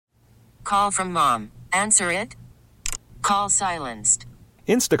Call from mom. Answer it. Call silenced.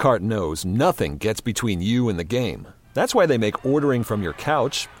 Instacart knows nothing gets between you and the game. That's why they make ordering from your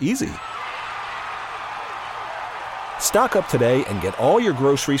couch easy. Stock up today and get all your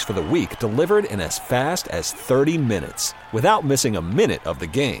groceries for the week delivered in as fast as 30 minutes without missing a minute of the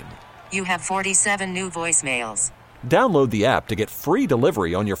game. You have 47 new voicemails. Download the app to get free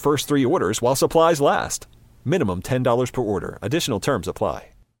delivery on your first 3 orders while supplies last. Minimum $10 per order. Additional terms apply.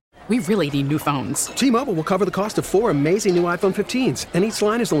 We really need new phones. T-Mobile will cover the cost of 4 amazing new iPhone 15s, and each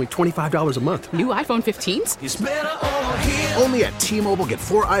line is only $25 a month. New iPhone 15s? It's better over here. Only at T-Mobile, get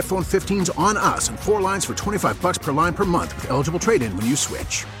 4 iPhone 15s on us and 4 lines for $25 per line per month with eligible trade-in when you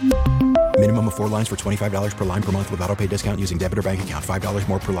switch. Minimum of 4 lines for $25 per line per month with autopay discount using debit or bank account. $5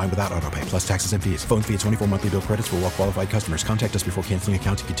 more per line without autopay, plus taxes and fees. Phone fee at 24 monthly bill credits for well-qualified customers. Contact us before canceling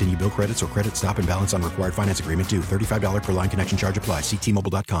account to continue bill credits or credit stop and balance on required finance agreement due. $35 per line connection charge applies. See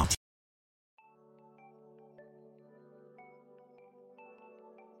T-Mobile.com.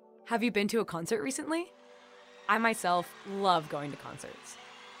 Have you been to a concert recently? I myself love going to concerts.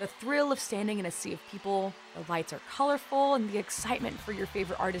 The thrill of standing in a sea of people, the lights are colorful, and the excitement for your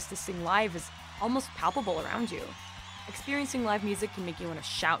favorite artist to sing live is almost palpable around you. Experiencing live music can make you want to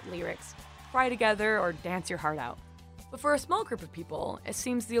shout lyrics, cry together, or dance your heart out. But for a small group of people, it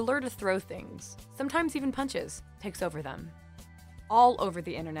seems the allure to throw things, sometimes even punches, takes over them. All over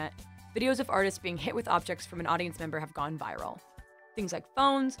the internet, videos of artists being hit with objects from an audience member have gone viral. Things like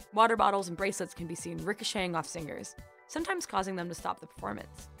phones, water bottles, and bracelets can be seen ricocheting off singers, sometimes causing them to stop the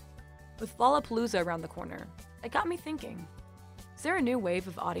performance. With Lollapalooza around the corner, it got me thinking, is there a new wave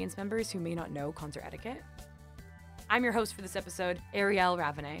of audience members who may not know concert etiquette? I'm your host for this episode, Ariel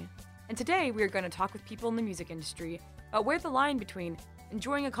Ravenay, and today we are going to talk with people in the music industry about where the line between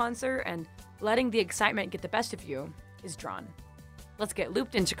enjoying a concert and letting the excitement get the best of you is drawn. Let's get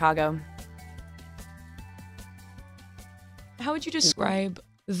looped in Chicago. How would you describe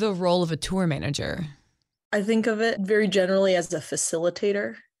the role of a tour manager? I think of it very generally as a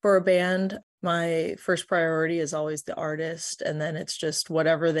facilitator for a band. My first priority is always the artist, and then it's just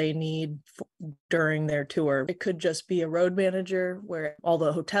whatever they need during their tour. It could just be a road manager where all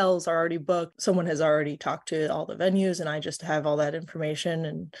the hotels are already booked. Someone has already talked to all the venues, and I just have all that information,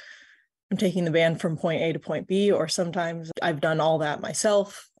 and I'm taking the band from point A to point B, or sometimes I've done all that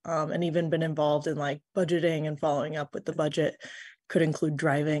myself. And even been involved in like budgeting and following up with the budget. Could include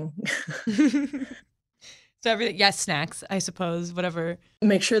driving. So everything, yes, snacks, I suppose, whatever.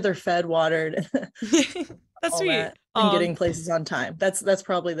 Make sure they're fed, watered. That's sweet. That, and getting places on time. That's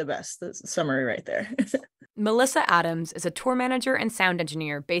probably the best. That's a summary right there. Melissa Adams is a tour manager and sound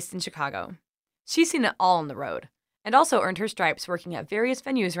engineer based in Chicago. She's seen it all on the road, and also earned her stripes working at various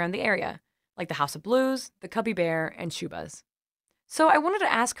venues around the area, like the House of Blues, the Cubby Bear, and Shuba's. So I wanted to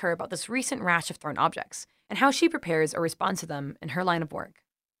ask her about this recent rash of thrown objects and how she prepares or responds to them in her line of work.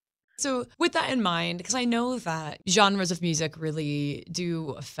 So with that in mind, because I know that genres of music really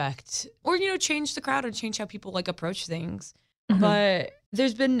do affect or, change the crowd or change how people approach things. Mm-hmm. But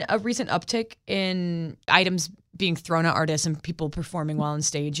there's been a recent uptick in items being thrown at artists and people performing while on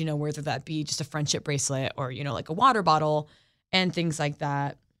stage, whether that be just a friendship bracelet or, like a water bottle and things like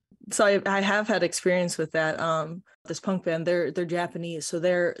that. So I have had experience with that. This punk band, they're Japanese, so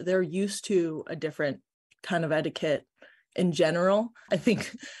they're used to a different kind of etiquette in general. I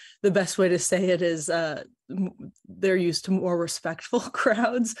think the best way to say it is they're used to more respectful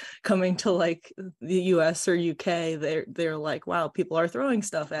crowds coming to like the US or UK. They're like, wow, people are throwing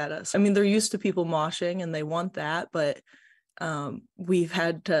stuff at us. I mean, they're used to people moshing and they want that, but we've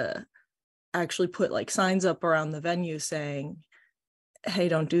had to actually put like signs up around the venue saying, hey,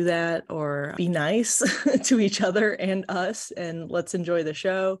 don't do that, or be nice to each other and us, and let's enjoy the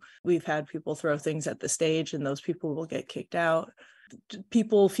show. We've had people throw things at the stage and those people will get kicked out.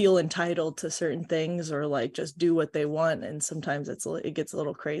 People feel entitled to certain things or like just do what they want, and sometimes it gets a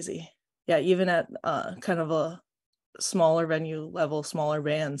little crazy. Yeah, even at kind of a smaller venue level, smaller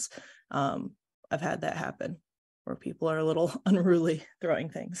bands, I've had that happen where people are a little unruly throwing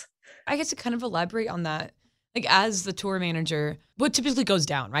things. I guess to kind of elaborate on that, like as the tour manager, what typically goes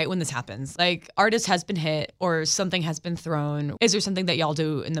down, right, when this happens? Like artist has been hit or something has been thrown. Is there something that y'all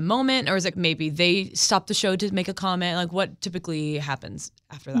do in the moment, or is it maybe they stop the show to make a comment? Like what typically happens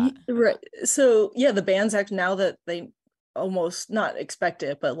after that? Right. So yeah, the bands act now that they almost not expect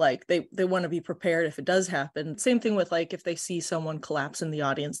it, but like they want to be prepared if it does happen. Same thing with like if they see someone collapse in the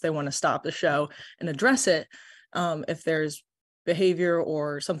audience, they want to stop the show and address it. If there's behavior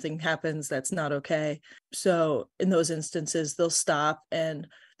or something happens that's not okay. So in those instances, they'll stop, and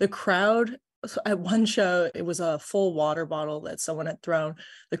the crowd So at one show, it was a full water bottle that someone had thrown.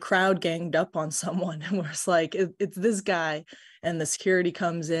 The crowd ganged up on someone and was like, it's this guy. And the security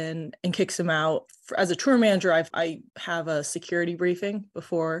comes in and kicks him out. As a tour manager, I have a security briefing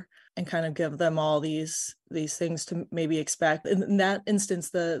before and kind of give them all these things to maybe expect. In that instance,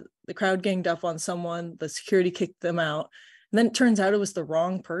 the crowd ganged up on someone, the security kicked them out. And then it turns out it was the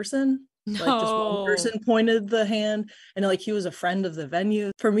wrong person. No. Like just one person pointed the hand and like he was a friend of the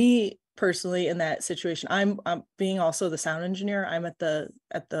venue. For me personally in that situation, I'm being also the sound engineer. I'm at the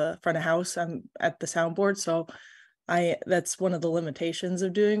front of house. I'm at the soundboard. So that's one of the limitations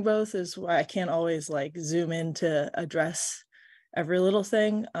of doing both is why I can't always like zoom in to address every little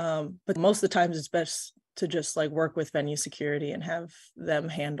thing. But most of the times it's best to just like work with venue security and have them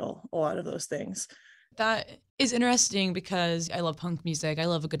handle a lot of those things. That is interesting because I love punk music. I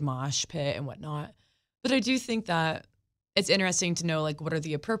love a good mosh pit and whatnot. But I do think that it's interesting to know, like, what are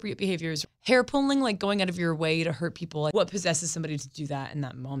the appropriate behaviors? Hair pulling, like going out of your way to hurt people. Like, what possesses somebody to do that in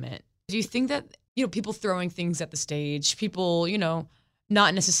that moment? Do you think that, people throwing things at the stage, people,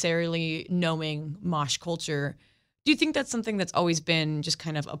 not necessarily knowing mosh culture, do you think that's something that's always been just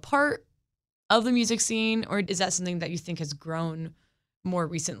kind of a part of the music scene? Or is that something that you think has grown more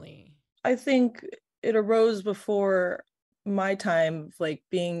recently? I think it arose before my time, like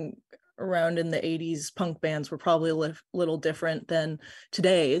being around in the 80s, punk bands were probably a little different than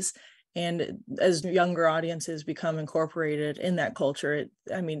today's. And as younger audiences become incorporated in that culture,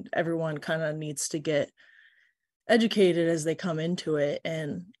 everyone kind of needs to get educated as they come into it.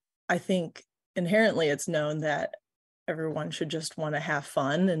 And I think inherently it's known that everyone should just want to have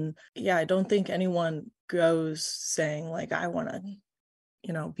fun. And yeah, I don't think anyone goes saying like, I want to,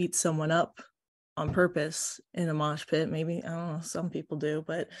 beat someone up on purpose in a mosh pit. Maybe, I don't know, some people do,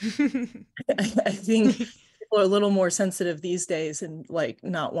 but I think people are a little more sensitive these days and like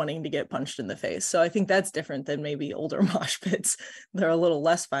not wanting to get punched in the face. So I think that's different than maybe older mosh pits. They're a little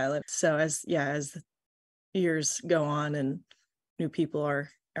less violent. So as years go on and new people are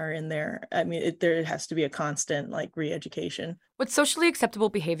in there, there has to be a constant like re-education. What's socially acceptable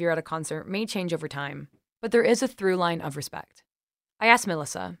behavior at a concert may change over time, but there is a through line of respect. I asked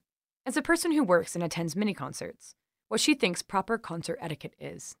Melissa, as a person who works and attends mini concerts, what she thinks proper concert etiquette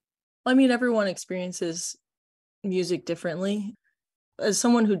is. Everyone experiences music differently. As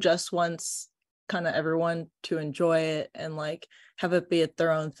someone who just wants kind of everyone to enjoy it and like have it be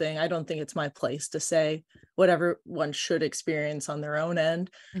their own thing, I don't think it's my place to say what everyone should experience on their own end.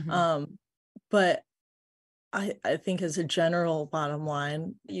 Mm-hmm. But I think as a general bottom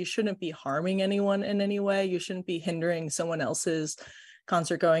line, you shouldn't be harming anyone in any way. You shouldn't be hindering someone else's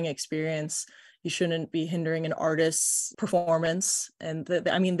concert going experience. You shouldn't be hindering an artist's performance. And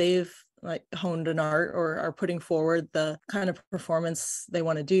they've like honed an art or are putting forward the kind of performance they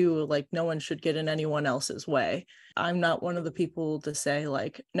want to do. Like no one should get in anyone else's way. I'm not one of the people to say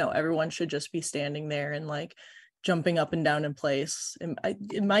like, no, everyone should just be standing there and like jumping up and down in place.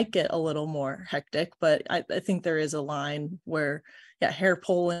 It might get a little more hectic, but I think there is a line where, hair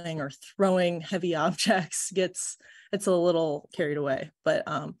pulling or throwing heavy objects it's a little carried away. But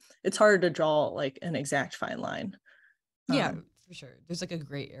it's hard to draw like an exact fine line. Yeah, for sure. There's like a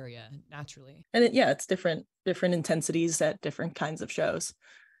gray area naturally. And it's different intensities at different kinds of shows.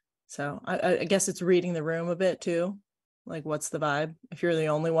 So I guess it's reading the room a bit too. Like what's the vibe? If you're the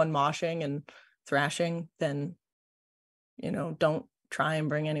only one moshing and thrashing, then don't try and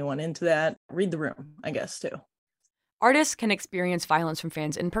bring anyone into that. Read the room, I guess, too. Artists can experience violence from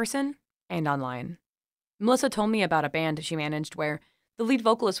fans in person and online. Melissa told me about a band she managed where the lead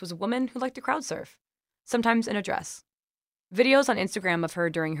vocalist was a woman who liked to crowd surf, sometimes in a dress. Videos on Instagram of her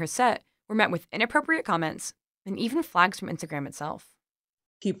during her set were met with inappropriate comments and even flags from Instagram itself.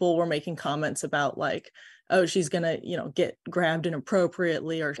 People were making comments about like, oh, she's going to, get grabbed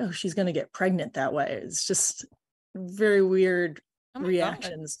inappropriately, or, oh, she's going to get pregnant that way. It's just very weird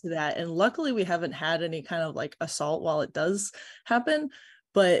reactions to that. And luckily we haven't had any kind of like assault while it does happen,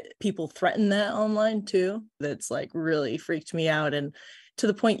 but people threaten that online too. That's like really freaked me out. And to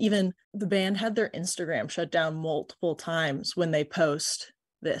the point, even the band had their Instagram shut down multiple times when they post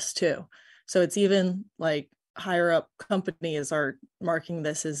this too. So it's even like higher up companies are marking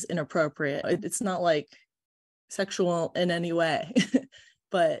this as inappropriate. It's not like sexual in any way,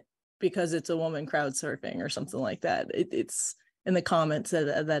 but because it's a woman crowd surfing or something like that, it's in the comments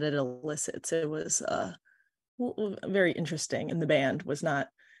that it elicits. It was very interesting, and the band was not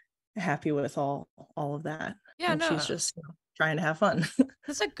happy with all of that. Yeah, no. She's just trying to have fun.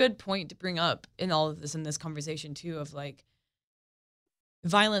 That's a good point to bring up in all of this, in this conversation too, of like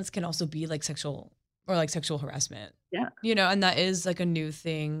violence can also be like sexual harassment. Yeah. And that is like a new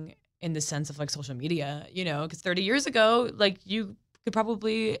thing in the sense of like social media, you know, because 30 years ago, like you could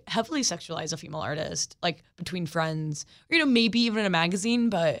probably heavily sexualize a female artist, like between friends, or, you know, maybe even in a magazine.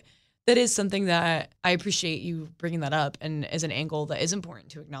 But that is something that I appreciate you bringing that up, and as an angle that is important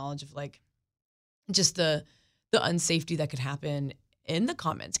to acknowledge of like just the unsafety that could happen in the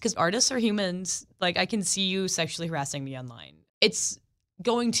comments, because artists are humans. Like, I can see you sexually harassing me online. It's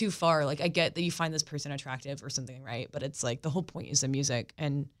going too far. Like, I get that you find this person attractive or something, right? But it's like the whole point is the music,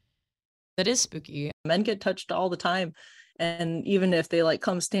 and that is spooky. Men get touched all the time. And even if they like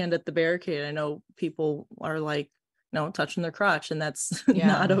come stand at the barricade, I know people are like, no, touching their crotch, and that's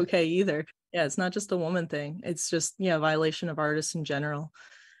not okay either. Yeah, it's not just a woman thing. It's just, violation of artists in general.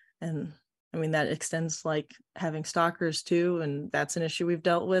 And I mean, that extends like having stalkers too. And that's an issue we've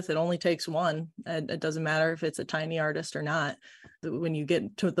dealt with. It only takes one. It doesn't matter if it's a tiny artist or not. When you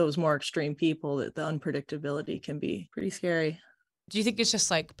get to those more extreme people, that the unpredictability can be pretty scary. Do you think it's just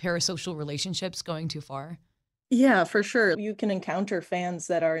like parasocial relationships going too far? Yeah, for sure. You can encounter fans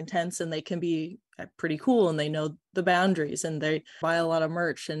that are intense, and they can be pretty cool, and they know the boundaries, and they buy a lot of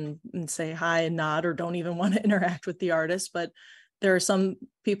merch and say hi and nod, or don't even want to interact with the artist. But there are some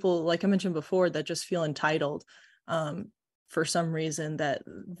people, like I mentioned before, that just feel entitled for some reason, that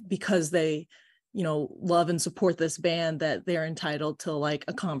because they, love and support this band, that they're entitled to like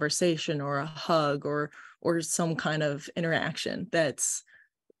a conversation or a hug or some kind of interaction that's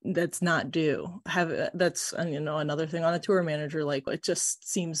not due. That's another thing on a tour manager. Like, it just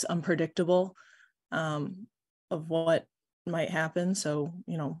seems unpredictable of what might happen. So,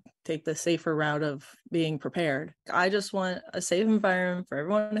 take the safer route of being prepared. I just want a safe environment for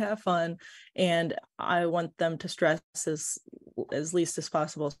everyone to have fun, and I want them to stress as least as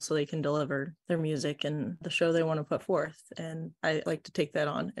possible so they can deliver their music and the show they want to put forth. And I like to take that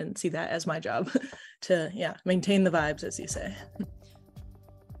on and see that as my job to maintain the vibes, as you say.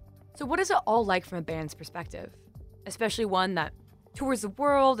 So what is it all like from a band's perspective, especially one that tours the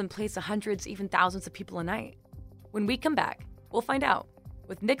world and plays to hundreds, even thousands of people a night? When we come back, we'll find out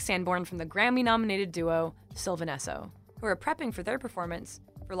with Nick Sanborn from the Grammy-nominated duo Sylvan Esso, who are prepping for their performance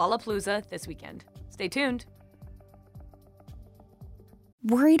for Lollapalooza this weekend. Stay tuned.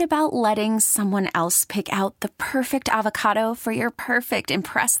 Worried about letting someone else pick out the perfect avocado for your perfect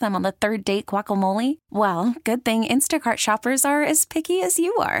impress them on the third date guacamole? Well, good thing Instacart shoppers are as picky as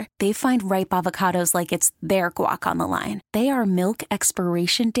you are. They find ripe avocados like it's their guac on the line. They are milk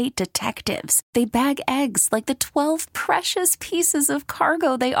expiration date detectives. They bag eggs like the 12 precious pieces of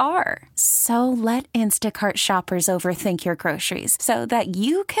cargo they are. So let Instacart shoppers overthink your groceries so that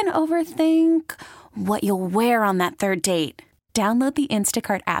you can overthink what you'll wear on that third date. Download the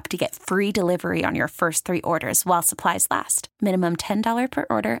Instacart app to get free delivery on your first 3 orders while supplies last. Minimum $10 per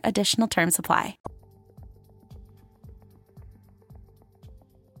order. Additional terms apply.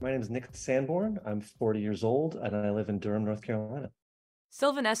 My name is Nick Sanborn. I'm 40 years old, and I live in Durham, North Carolina.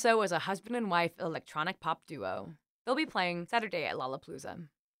 Sylvan Esso is a husband and wife electronic pop duo. They'll be playing Saturday at Lollapalooza.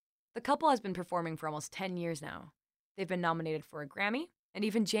 The couple has been performing for almost 10 years now. They've been nominated for a Grammy and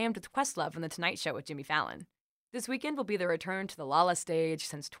even jammed with Questlove on The Tonight Show with Jimmy Fallon. This weekend will be their return to the Lolla stage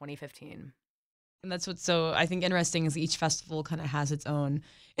since 2015. And that's what's so, I think, interesting is each festival kind of has its own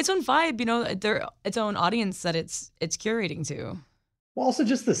vibe, its own audience that it's curating to. Well, also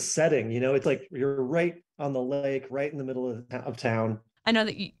just the setting, it's like you're right on the lake, right in the middle of town. I know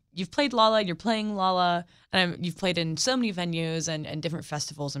that you've played Lolla, and you're playing Lolla, and you've played in so many venues and different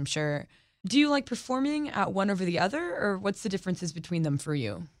festivals, I'm sure. Do you like performing at one over the other, or what's the differences between them for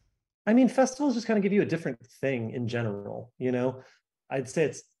you? I mean, festivals just kind of give you a different thing in general, I'd say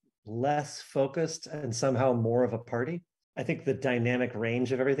it's less focused and somehow more of a party. I think the dynamic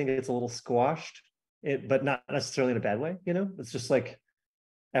range of everything gets a little squashed, but not necessarily in a bad way, It's just like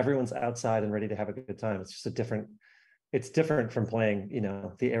everyone's outside and ready to have a good time. It's just it's different from playing,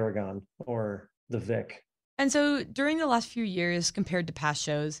 the Aragon or the Vic. And so during the last few years compared to past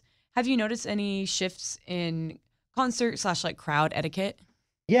shows, have you noticed any shifts in concert / crowd etiquette?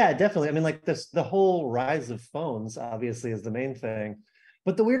 Yeah, definitely. I mean, like the whole rise of phones obviously is the main thing.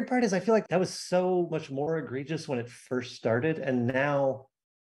 But the weird part is I feel like that was so much more egregious when it first started. And now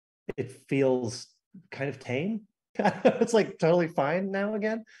it feels kind of tame. It's like totally fine now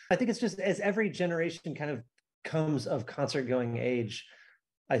again. I think it's just as every generation kind of comes of concert going age,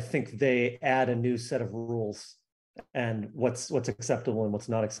 I think they add a new set of rules and what's acceptable and what's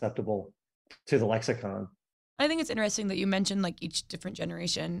not acceptable to the lexicon. I think it's interesting that you mentioned like each different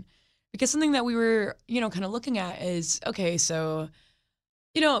generation, because something that we were, kind of looking at is, okay, so,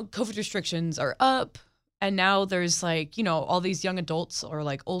 COVID restrictions are up, and now there's like, all these young adults or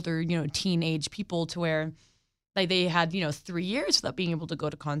like older, teenage people to where Like they had, 3 years without being able to go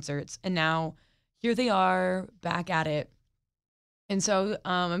to concerts. And now here they are back at it. And so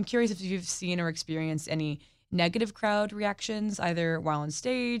I'm curious if you've seen or experienced any negative crowd reactions, either while on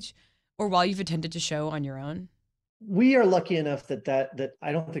stage or while you've attended a show on your own. We are lucky enough that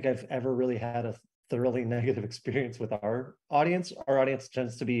I don't think I've ever really had a thoroughly negative experience with our audience. Our audience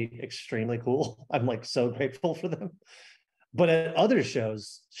tends to be extremely cool. I'm like so grateful for them. But at other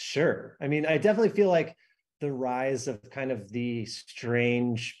shows, sure. I mean, I definitely feel like the rise of kind of the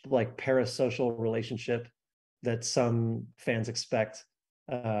strange, like parasocial relationship that some fans expect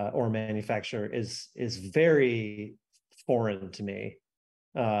or manufacture is very foreign to me.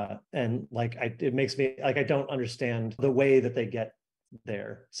 And like it makes me like I don't understand the way that they get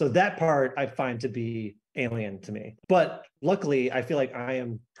there. So that part I find to be alien to me. But luckily, I feel like I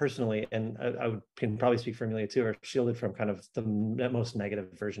am personally, and can probably speak for Amelia too, are shielded from kind of the most negative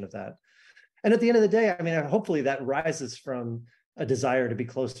version of that. And at the end of the day, I mean, hopefully that rises from a desire to be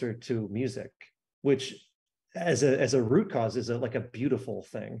closer to music, which as a root cause is like a beautiful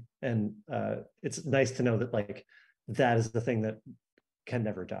thing. And it's nice to know that like that is the thing that can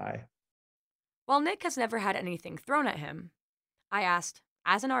never die. While Nick has never had anything thrown at him, I asked,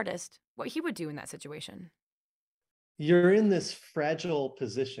 as an artist, what he would do in that situation. You're in this fragile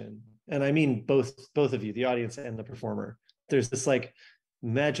position, and I mean both of you, the audience and the performer. There's this like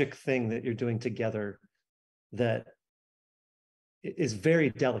magic thing that you're doing together that is very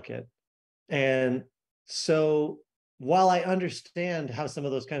delicate. And so while I understand how some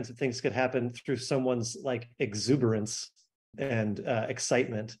of those kinds of things could happen through someone's like exuberance and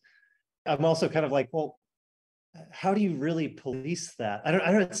excitement, I'm also kind of like, well, how do you really police that? I don't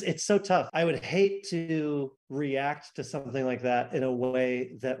know. It's so tough. I would hate to react to something like that in a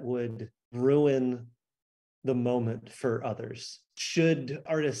way that would ruin the moment for others. Should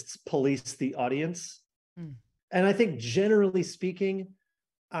artists police the audience? And I think generally speaking,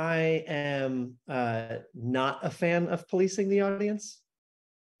 I am not a fan of policing the audience.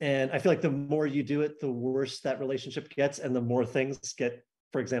 And I feel like the more you do it, the worse that relationship gets, and the more things get,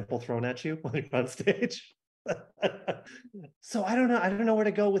 for example, thrown at you when you're on stage. So I don't know where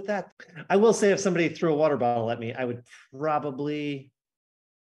to go with that. I will say if somebody threw a water bottle at me, I would probably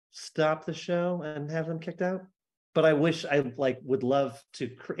stop the show and have them kicked out. But I wish I would love to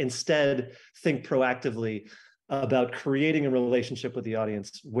instead think proactively about creating a relationship with the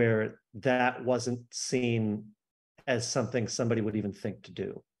audience where that wasn't seen as something somebody would even think to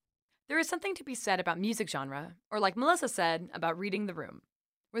do. There is something to be said about music genre, or like Melissa said, about reading the room.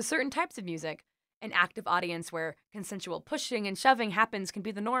 With certain types of music, an active audience where consensual pushing and shoving happens can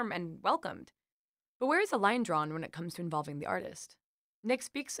be the norm and welcomed. But where is the line drawn when it comes to involving the artist? Nick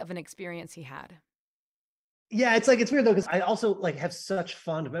speaks of an experience he had. Yeah, it's weird though, because I also like have such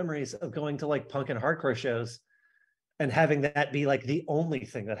fond memories of going to like punk and hardcore shows and having that be like the only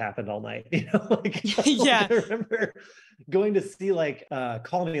thing that happened all night. Yeah. I remember going to see like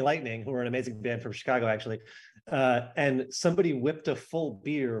Call Me Lightning, who are an amazing band from Chicago, actually. And somebody whipped a full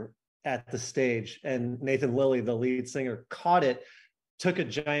beer at the stage, and Nathan Lilly, the lead singer, caught it, took a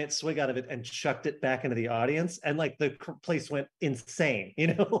giant swig out of it, and chucked it back into the audience. And like the place went insane,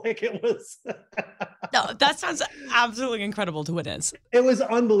 like it was. No, that sounds absolutely incredible to witness. It was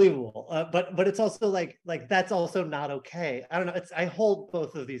unbelievable. But it's also like that's also not okay. I don't know. I hold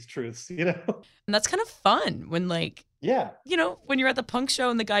both of these truths, And that's kind of fun when when you're at the punk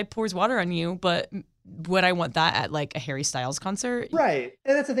show and the guy pours water on you, but would I want that at like a Harry Styles concert? Right.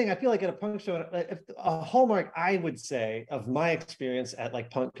 And that's the thing. I feel like at a punk show, a hallmark, I would say, of my experience at like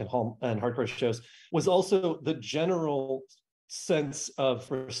punk and hardcore shows was also the general sense of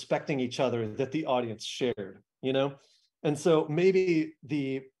respecting each other that the audience shared, And so maybe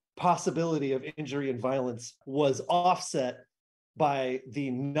the possibility of injury and violence was offset by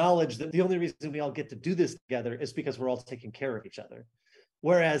the knowledge that the only reason we all get to do this together is because we're all taking care of each other.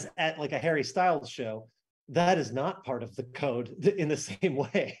 Whereas at like a Harry Styles show, that is not part of the code in the same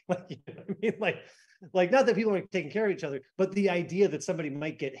way. Like not that people are taking care of each other, but the idea that somebody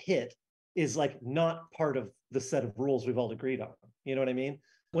might get hit is like not part of the set of rules we've all agreed on. You know what I mean?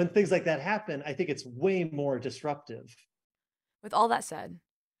 When things like that happen, I think it's way more disruptive. With all that said,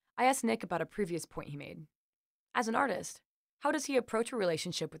 I asked Nick about a previous point he made. As an artist, how does he approach a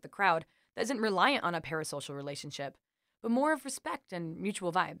relationship with the crowd that isn't reliant on a parasocial relationship, but more of respect and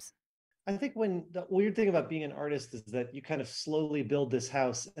mutual vibes? I think when the weird thing about being an artist is that you kind of slowly build this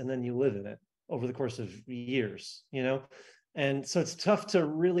house and then you live in it over the course of years, And so it's tough to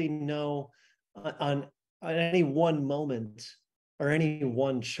really know on any one moment or any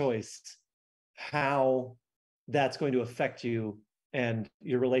one choice how that's going to affect you and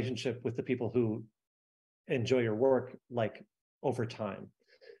your relationship with the people who enjoy your work like over time.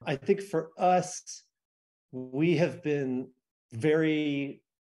 I think for us, we have been very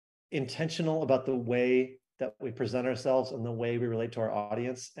intentional about the way that we present ourselves and the way we relate to our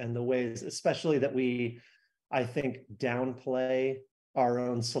audience, and the ways especially that we, I think, downplay our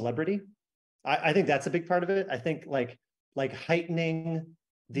own celebrity. I think that's a big part of it. I think like heightening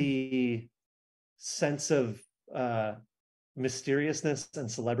the sense of mysteriousness and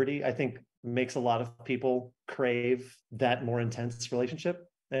celebrity, I think makes a lot of people crave that more intense relationship.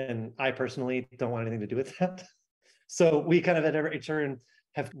 And I personally don't want anything to do with that. So we kind of at every turn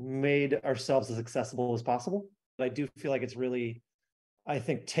have made ourselves as accessible as possible. But I do feel like it's really, I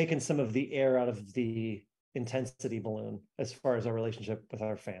think, taken some of the air out of the intensity balloon as far as our relationship with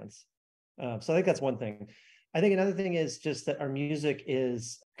our fans. So I think that's one thing. I think another thing is just that our music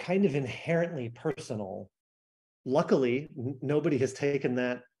is kind of inherently personal. Luckily, nobody has taken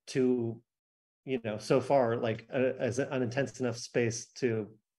that to, so far, like as an intense enough space to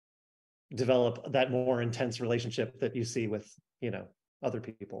develop that more intense relationship that you see with, other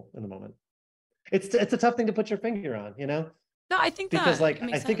people in the moment. It's a tough thing to put your finger on, No, I think because that like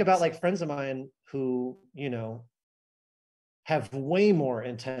I think about like friends of mine who, have way more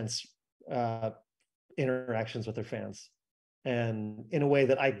intense interactions with their fans, and in a way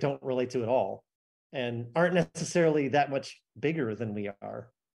that I don't relate to at all, and aren't necessarily that much bigger than we are.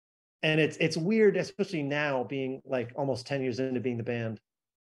 And it's weird, especially now being like almost 10 years into being the band,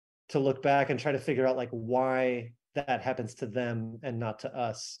 to look back and try to figure out like why that happens to them and not to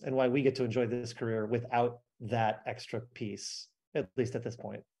us, and why we get to enjoy this career without that extra piece, at least at this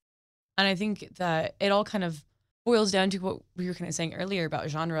point. And I think that it all kind of boils down to what we were kind of saying earlier about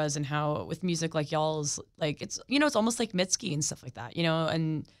genres, and how with music like y'all's, like it's, it's almost like Mitski and stuff like that,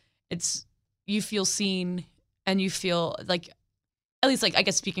 and it's, you feel seen, and you feel like, at least like, I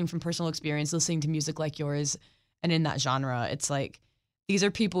guess speaking from personal experience, listening to music like yours and in that genre, it's like, these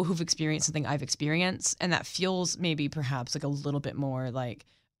are people who've experienced something I've experienced, and that feels maybe perhaps like a little bit more like,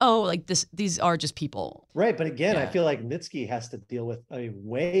 oh, like these are just people. Right. But again, I feel like Mitski has to deal with a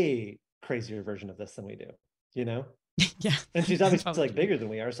way crazier version of this than we do, Yeah. And she's obviously like bigger than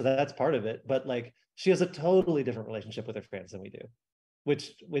we are, so that's part of it. But like, she has a totally different relationship with her fans than we do,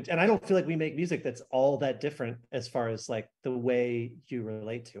 which, and I don't feel like we make music that's all that different as far as like the way you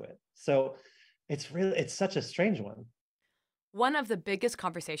relate to it. So it's such a strange one. One of the biggest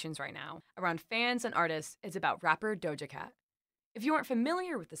conversations right now around fans and artists is about rapper Doja Cat. If you aren't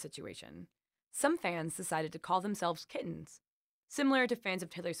familiar with the situation, some fans decided to call themselves kittens, similar to fans of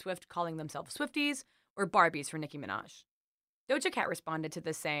Taylor Swift calling themselves Swifties or Barbies for Nicki Minaj. Doja Cat responded to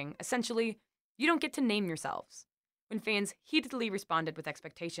this saying, essentially, you don't get to name yourselves. When fans heatedly responded with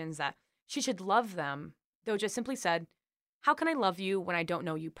expectations that she should love them, Doja simply said, how can I love you when I don't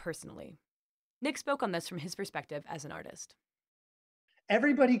know you personally? Nick spoke on this from his perspective as an artist.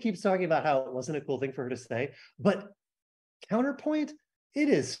 Everybody keeps talking about how it wasn't a cool thing for her to say, but counterpoint, it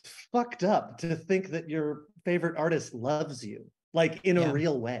is fucked up to think that your favorite artist loves you, like in a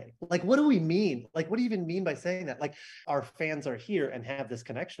real way. Like, what do we mean? Like, what do you even mean by saying that? Like, our fans are here and have this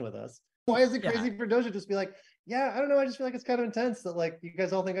connection with us. Why is it crazy for Doja to just be like, yeah, I don't know, I just feel like it's kind of intense that like you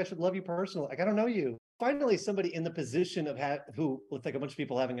guys all think I should love you personally. Like, I don't know you. Finally, somebody in the position of who, with like a bunch of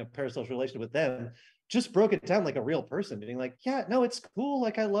people having a parasocial relationship with them, just broke it down like a real person, being like, yeah, no, it's cool.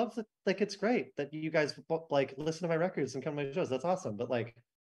 Like, I love that. Like, it's great that you guys like listen to my records and come to my shows. That's awesome. But like,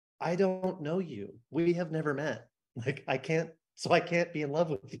 I don't know you. We have never met. Like, I can't be in love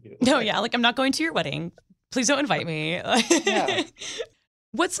with you. No, yeah. Like, I'm not going to your wedding. Please don't invite me. Yeah.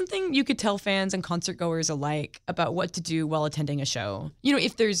 What's something you could tell fans and concert goers alike about what to do while attending a show?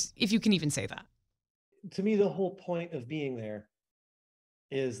 If you can even say that. To me, the whole point of being there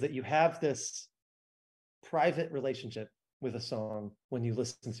is that you have this private relationship with a song when you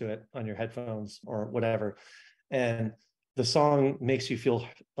listen to it on your headphones or whatever. And the song makes you feel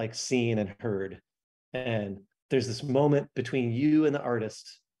like seen and heard. And there's this moment between you and the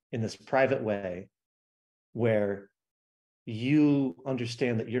artist in this private way where you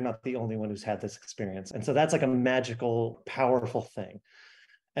understand that you're not the only one who's had this experience. And so that's like a magical, powerful thing.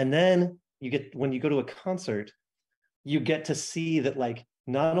 And then when you go to a concert, you get to see that like,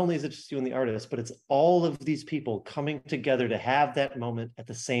 not only is it just you and the artist, but it's all of these people coming together to have that moment at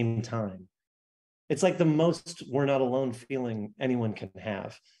the same time. It's like the most we're not alone feeling anyone can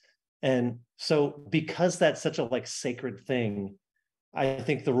have. And so because that's such a like sacred thing, I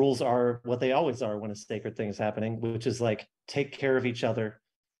think the rules are what they always are when a sacred thing is happening, which is like, take care of each other,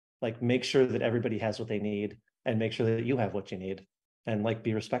 like make sure that everybody has what they need and make sure that you have what you need, and like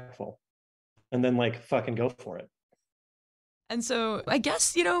be respectful, and then like fucking go for it. And so I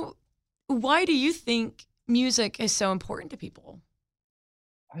guess, why do you think music is so important to people?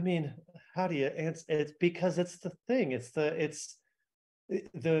 I mean, how do you answer? It's because it's the thing. It's the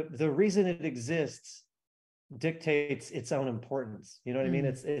reason it exists dictates its own importance. You know what I mean?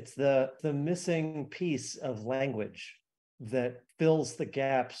 It's the missing piece of language that fills the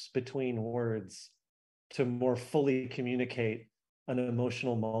gaps between words to more fully communicate an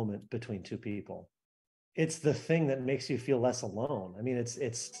emotional moment between two people. It's the thing that makes you feel less alone. I mean,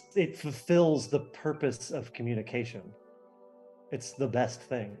 it fulfills the purpose of communication. It's the best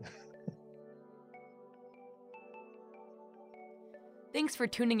thing. Thanks for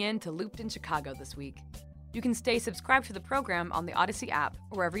tuning in to Looped in Chicago this week. You can stay subscribed to the program on the Odyssey app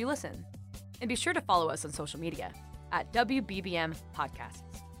or wherever you listen. And be sure to follow us on social media at WBBM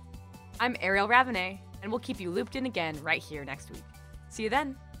Podcasts. I'm Ariel Ravenet, and we'll keep you looped in again right here next week. See you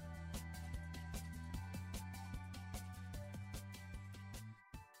then.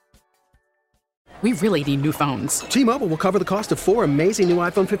 We really need new phones. T-Mobile will cover the cost of 4 amazing new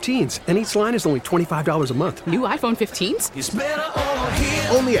iPhone 15s, and each line is only $25 a month. New iPhone 15s? It's better over here.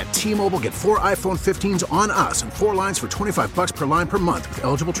 Only at T-Mobile, get 4 iPhone 15s on us and 4 lines for $25 per line per month with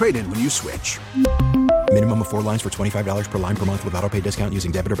eligible trade-in when you switch. Minimum of 4 lines for $25 per line per month with autopay discount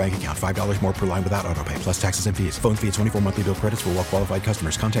using debit or bank account. $5 more per line without autopay, plus taxes and fees. Phone fee at 24 monthly bill credits for well-qualified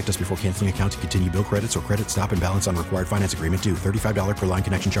customers. Contact us before canceling account to continue bill credits or credit stop and balance on required finance agreement due. $35 per line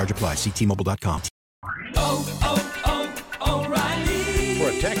connection charge applies. See T-Mobile.com. O'Reilly.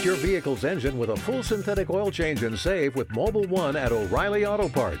 Protect your vehicle's engine with a full synthetic oil change and save with Mobile One at O'Reilly Auto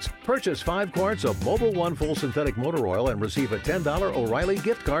Parts. Purchase 5 quarts of Mobile One full synthetic motor oil and receive a $10 O'Reilly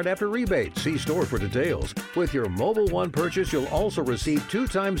gift card after rebate. See store for details. With your Mobile One purchase, you'll also receive 2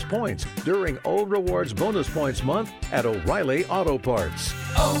 times points during O Rewards Bonus Points Month at O'Reilly Auto Parts.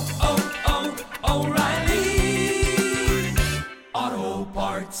 O'Reilly Auto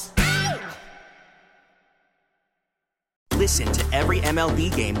Parts. Listen to every MLB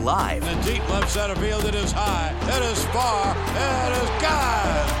game live. In the deep left center field, it is high, it is far, it is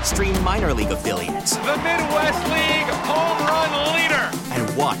gone. Stream minor league affiliates. The Midwest League home run leader.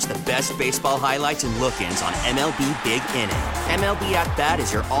 And watch the best baseball highlights and look-ins on MLB Big Inning. MLB At Bat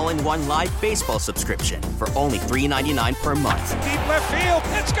is your all-in-one live baseball subscription for only $3.99 per month. Deep left field,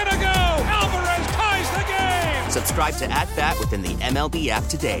 it's gonna go. Alvarez ties the game. Subscribe to At Bat within the MLB app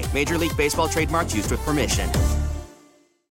today. Major League Baseball trademarks used with permission.